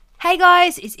Hey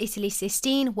guys, it's Italy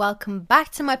Sistine. Welcome back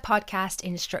to my podcast,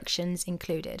 Instructions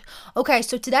Included. Okay,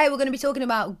 so today we're going to be talking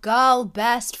about girl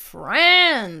best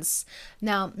friends.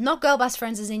 Now, not girl best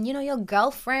friends as in, your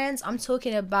girlfriends. I'm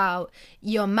talking about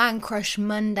your man crush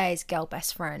Monday's girl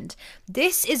best friend.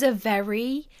 This is a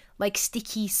very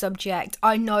sticky subject.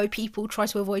 I know people try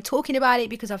to avoid talking about it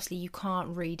because obviously you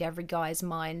can't read every guy's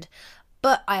mind.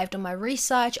 But I have done my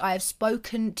research, I have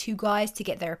spoken to guys to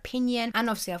get their opinion, and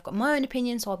obviously I've got my own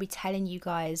opinion, so I'll be telling you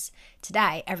guys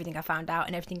today everything I found out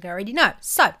and everything I already know.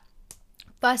 So,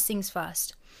 first things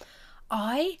first,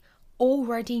 I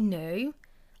already knew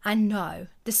and know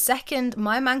the second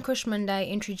my man crush Monday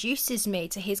introduces me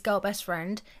to his girl best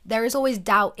friend, there is always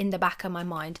doubt in the back of my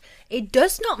mind. It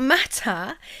does not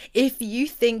matter if you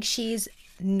think she's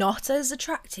not as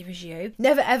attractive as you.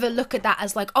 Never ever look at that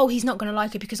as like, oh, he's not going to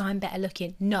like it because I'm better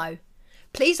looking. No.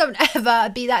 Please don't ever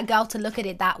be that girl to look at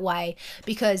it that way,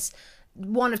 because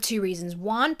one of two reasons.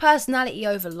 One, personality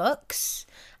over looks,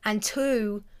 and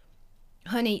two,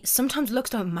 honey, sometimes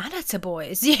looks don't matter to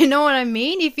boys. You know what I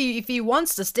mean? If he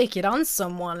wants to stick it on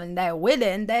someone and they're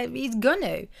willing, he's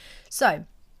gonna. So,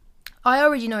 I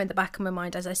already know in the back of my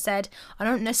mind, as I said, I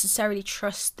don't necessarily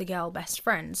trust the girl best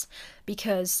friends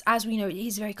because, as we know, it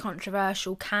is very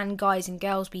controversial. Can guys and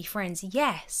girls be friends?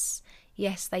 Yes,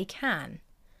 they can.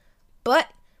 But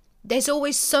there's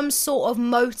always some sort of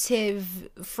motive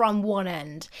from one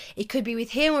end. It could be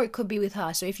with him or it could be with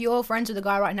her. So if you're friends with a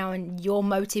guy right now and your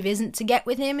motive isn't to get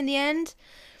with him in the end,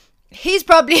 he's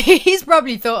probably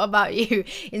thought about you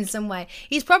in some way.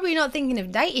 He's probably not thinking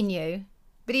of dating you,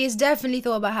 but he has definitely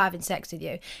thought about having sex with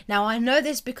you. Now, I know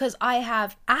this because I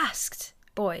have asked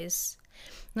boys.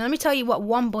 Now, let me tell you what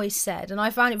one boy said, and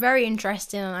I found it very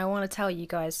interesting, and I want to tell you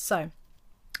guys. So,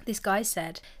 this guy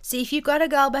said, see, if you've got a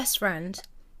girl best friend,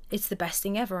 it's the best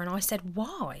thing ever. And I said,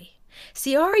 why?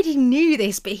 See, I already knew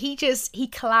this, but he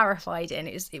clarified it, and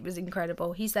it was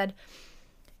incredible. He said,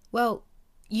 well,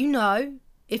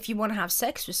 if you want to have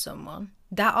sex with someone,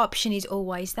 that option is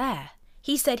always there.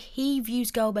 He said he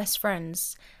views girl best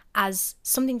friends as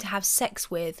something to have sex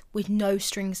with no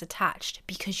strings attached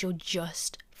because you're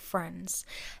just friends.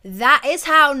 That is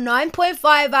how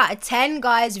 9.5 out of 10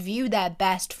 guys view their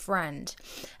best friend.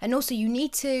 And also you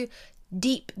need to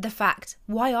deep the fact,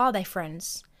 why are they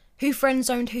friends? Who friend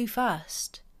zoned who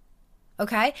first?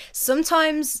 Okay,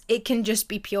 sometimes it can just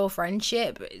be pure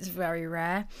friendship. It's very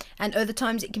rare, and other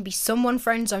times it can be someone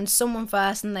friend zoned someone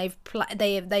first, and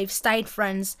they've stayed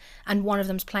friends, and one of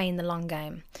them's playing the long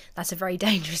game. That's a very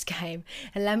dangerous game.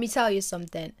 And let me tell you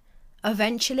something.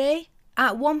 Eventually,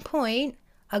 at one point,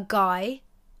 a guy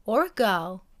or a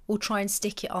girl will try and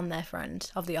stick it on their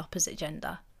friend of the opposite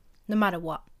gender, no matter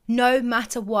what. No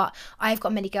matter what. I've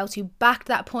got many girls who backed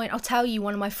that point. I'll tell you,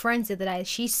 one of my friends the other day,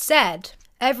 she said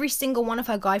every single one of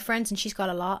her guy friends, and she's got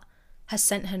a lot, has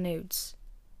sent her nudes.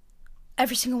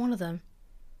 Every single one of them.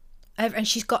 And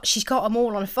she's got them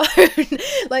all on a phone.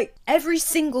 Like, every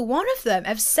single one of them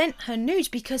have sent her nudes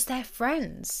because they're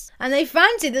friends. And they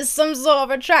fancy there's some sort of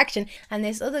attraction. And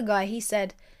this other guy, he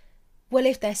said, well,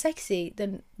 if they're sexy,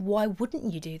 then why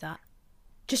wouldn't you do that?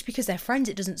 Just because they're friends,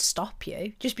 it doesn't stop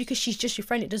you. Just because she's just your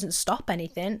friend, it doesn't stop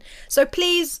anything. So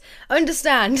please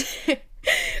understand,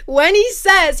 when he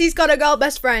says he's got a girl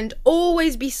best friend,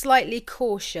 always be slightly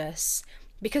cautious.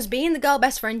 Because being the girl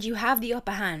best friend, you have the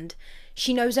upper hand.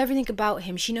 She knows everything about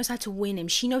him. She knows how to win him.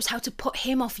 She knows how to put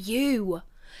him off you.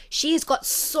 She has got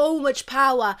so much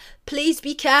power. Please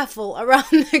be careful around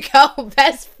the girl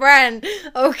best friend.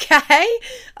 Okay?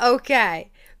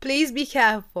 Please be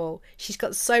careful. She's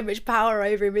got so much power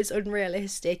over him, it's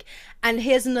unrealistic. And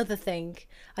here's another thing.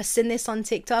 I've seen this on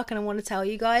TikTok and I want to tell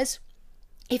you guys.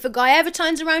 If a guy ever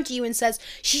turns around to you and says,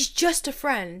 she's just a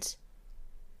friend,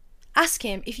 ask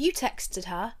him, if you texted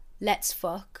her, let's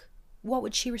fuck, what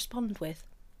would she respond with?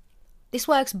 This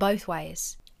works both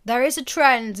ways. There is a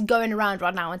trend going around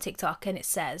right now on TikTok and it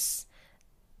says,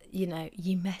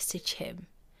 you message him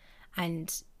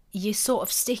and you sort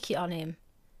of stick it on him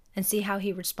and see how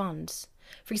he responds.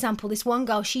 For example, this one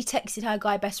girl, she texted her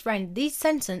guy best friend this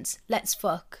sentence, let's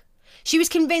fuck. She was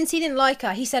convinced he didn't like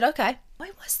her. He said, okay.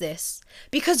 Why was this?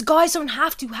 Because guys don't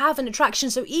have to have an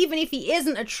attraction. So even if he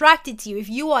isn't attracted to you, if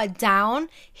you are down,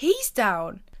 he's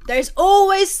down. There's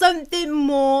always something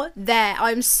more there.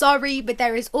 I'm sorry, but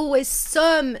there is always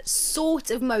some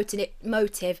sort of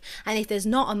motive. And if there's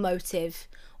not a motive,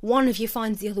 one of you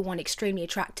finds the other one extremely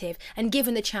attractive. And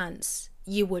given the chance,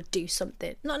 you would do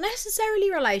something. Not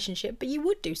necessarily relationship, but you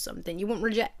would do something. You wouldn't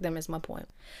reject them, is my point.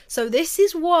 So this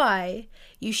is why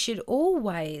you should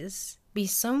always be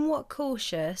somewhat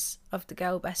cautious of the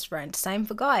girl best friend. Same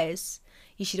for guys.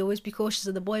 you should always be cautious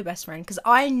of the boy best friend, because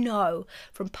I know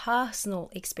from personal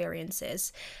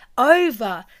experiences,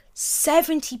 over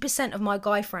 70% of my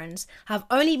guy friends have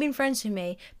only been friends with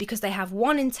me because they have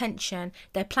one intention: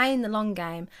 they're playing the long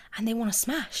game and they want to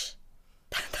smash.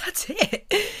 That's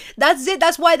it. That's it.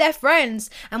 That's why they're friends.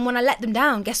 And when I let them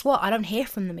down, guess what? I don't hear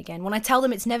from them again. When I tell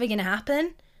them it's never going to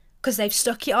happen because they've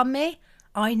stuck it on me,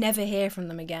 I never hear from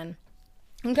them again.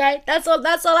 Okay, that's all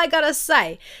I gotta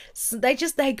say. So they're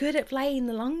good at playing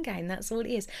the long game. That's all it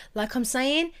is. Like I'm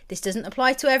saying, this doesn't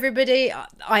apply to everybody.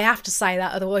 I have to say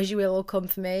that, otherwise you will all come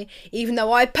for me. Even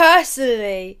though I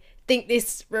personally think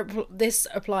this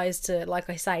applies to, like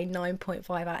I say,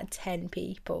 9.5 out of 10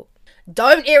 people.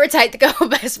 Don't irritate the girl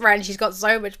best friend. She's got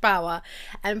so much power.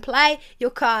 And play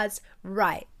your cards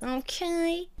right.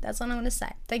 Okay, that's all I'm going to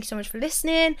say. Thank you so much for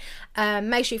listening.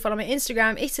 Make sure you follow my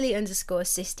Instagram,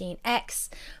 Italy_Sistine_X,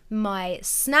 my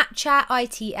Snapchat,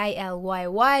 ITALYY.XX,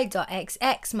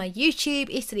 my YouTube,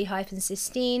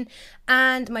 Italy-Sistine,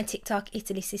 and my TikTok,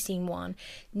 Italy-Sistine1.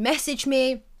 Message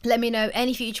me. Let me know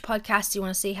any future podcasts you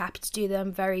want to see. Happy to do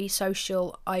them. Very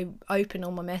social. I open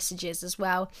all my messages as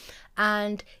well.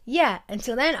 And yeah,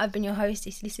 until then, I've been your host,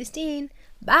 Italy Sistine.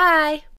 Bye.